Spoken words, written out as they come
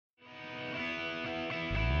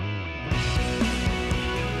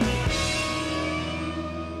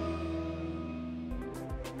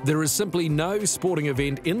There is simply no sporting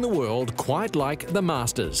event in the world quite like the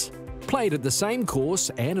Masters. Played at the same course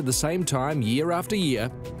and at the same time year after year,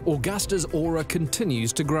 Augusta's aura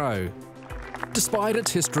continues to grow. Despite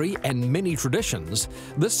its history and many traditions,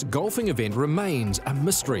 this golfing event remains a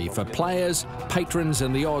mystery for players, patrons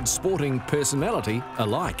and the odd sporting personality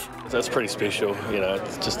alike. That's pretty special,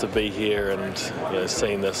 just to be here and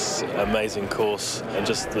seeing this amazing course and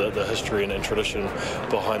just the history and tradition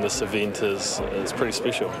behind this event is pretty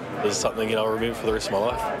special. It's something I'll remember for the rest of my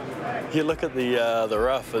life. You look at the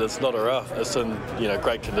rough and it's not a rough, it's in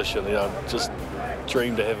great condition. Just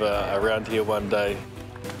dream to have a round here one day.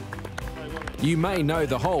 You may know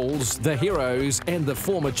the holes, the heroes and the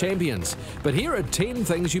former champions, but here are 10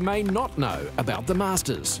 things you may not know about the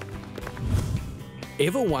Masters.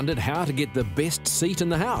 Ever wondered how to get the best seat in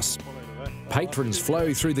the house? Patrons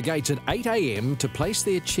flow through the gates at 8 AM to place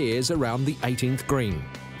their chairs around the 18th green.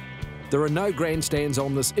 There are no grandstands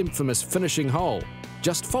on this infamous finishing hole,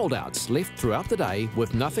 just foldouts left throughout the day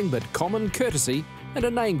with nothing but common courtesy and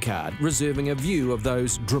a name card reserving a view of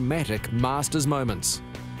those dramatic Masters moments.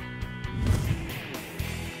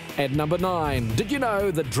 At number 9, did you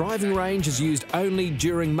know the driving range is used only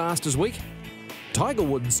during Masters Week? Tiger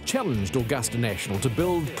Woods challenged Augusta National to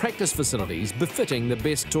build practice facilities befitting the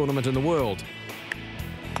best tournament in the world.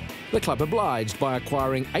 The club obliged by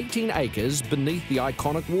acquiring 18 acres beneath the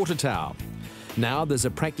iconic water tower. Now there's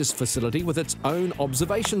a practice facility with its own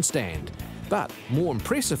observation stand, but more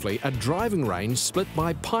impressively, a driving range split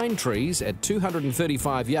by pine trees at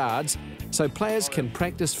 235 yards, so players can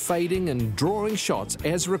practice fading and drawing shots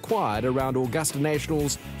as required around Augusta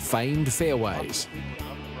National's famed fairways.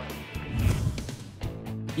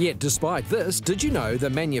 Yet despite this, did you know the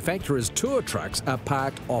manufacturer's tour trucks are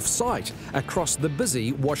parked off-site across the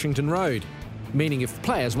busy Washington Road? Meaning if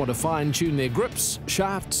players want to fine-tune their grips,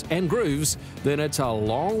 shafts and grooves, then it's a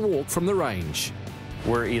long walk from the range.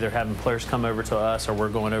 We're either having players come over to us or we're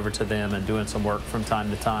going over to them and doing some work from time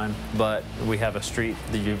to time. But we have a street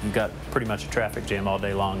that you've got pretty much a traffic jam all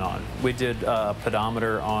day long on. We did a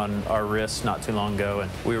pedometer on our wrists not too long ago, and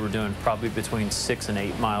we were doing probably between 6 and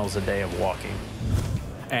 8 miles a day of walking.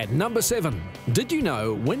 At number 7, did you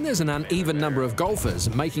know when there's an uneven number of golfers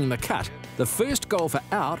making the cut, the first golfer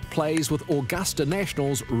out plays with Augusta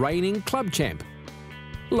National's reigning club champ?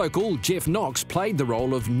 Local Jeff Knox played the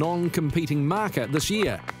role of non-competing marker this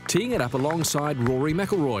year, teeing it up alongside Rory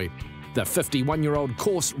McIlroy, the 51-year-old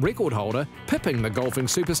course record holder, pipping the golfing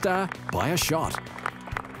superstar by a shot.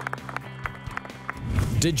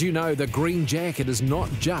 Did you know the green jacket is not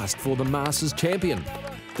just for the Masters champion?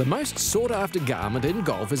 The most sought-after garment in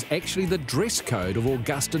golf is actually the dress code of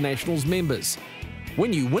Augusta National's members.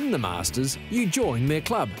 When you win the Masters, you join their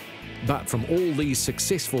club. But from all these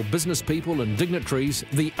successful business people and dignitaries,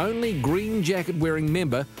 the only green jacket-wearing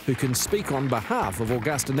member who can speak on behalf of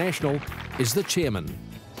Augusta National is the chairman.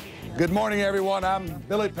 Good morning, everyone. I'm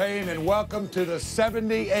Billy Payne, and welcome to the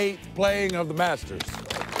 78th playing of the Masters.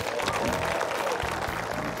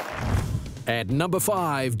 At number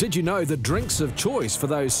 5, did you know the drinks of choice for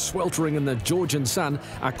those sweltering in the Georgian sun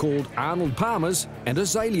are called Arnold Palmers and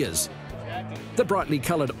azaleas? The brightly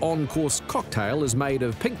coloured on-course cocktail is made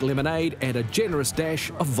of pink lemonade and a generous dash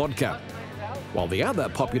of vodka. While the other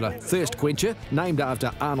popular thirst quencher, named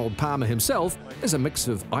after Arnold Palmer himself, is a mix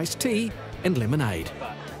of iced tea and lemonade.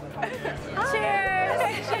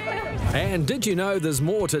 Cheers! And did you know there's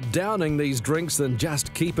more to downing these drinks than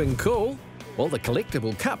just keeping cool? Well, the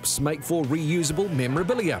collectible cups make for reusable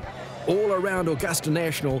memorabilia. All around Augusta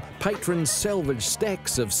National, patrons salvage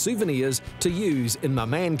stacks of souvenirs to use in the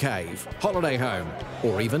man cave, holiday home,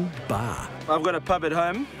 or even bar. I've got a pub at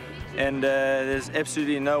home, and there's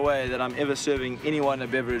absolutely no way that I'm ever serving anyone a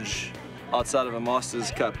beverage outside of a Masters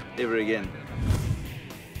Cup ever again.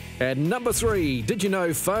 At number 3, did you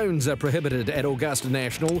know phones are prohibited at Augusta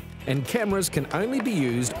National and cameras can only be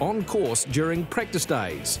used on course during practice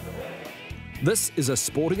days? This is a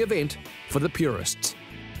sporting event for the purists.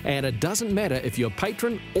 And it doesn't matter if you're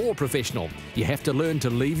patron or professional, you have to learn to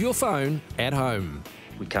leave your phone at home.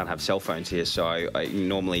 We can't have cell phones here, so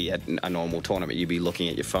normally at a normal tournament you'd be looking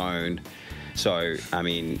at your phone. So, I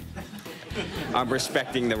mean, I'm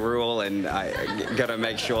respecting the rule and I got to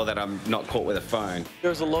make sure that I'm not caught with a phone.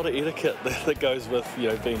 There's a lot of etiquette that goes with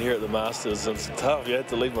being here at the Masters. It's tough. You had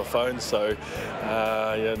to leave my phone, so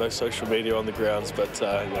no social media on the grounds, but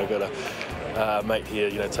I've got a mate here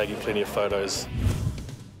taking plenty of photos.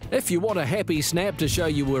 If you want a happy snap to show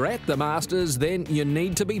you were at the Masters, then you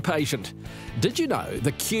need to be patient. Did you know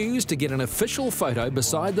the queues to get an official photo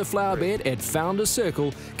beside the flower bed at Founders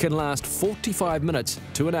Circle can last 45 minutes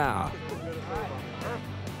to an hour?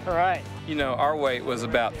 All right. You know, our wait was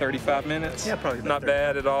about 35 minutes. Yeah, probably about Not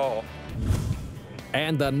bad at all.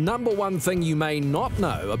 And the number one thing you may not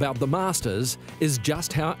know about the Masters is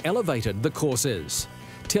just how elevated the course is.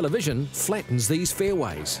 Television flattens these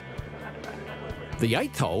fairways. The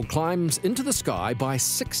 8th hole climbs into the sky by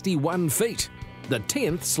 61 feet. The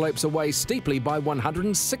 10th slopes away steeply by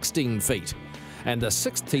 116 feet. And the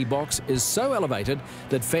 6th tee box is so elevated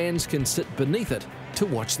that fans can sit beneath it to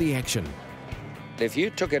watch the action. If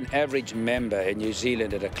you took an average member in New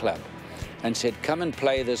Zealand at a club and said, come and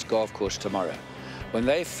play this golf course tomorrow, when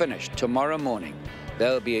they finish tomorrow morning,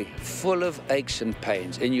 they'll be full of aches and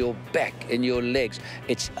pains in your back, in your legs.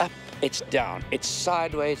 It's up, it's down, it's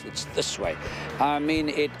sideways, it's this way. I mean,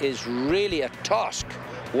 it is really a task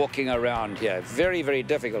walking around here. Very, very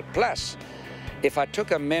difficult. Plus, if I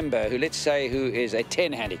took a member who, let's say, who is a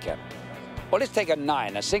 10 handicap, or let's take a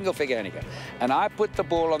 9, a single figure handicap, and I put the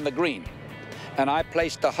ball on the green, and I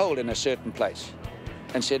placed the hole in a certain place,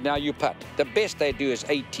 and said, now you putt. The best they do is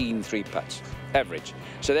 18 3-putts, average.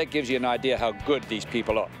 So that gives you an idea how good these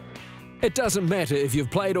people are. It doesn't matter if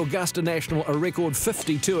you've played Augusta National a record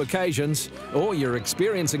 52 occasions, or you're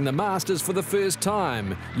experiencing the Masters for the first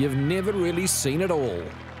time. You've never really seen it all.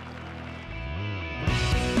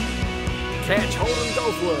 Catch Holden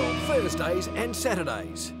Golf World Thursdays and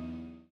Saturdays.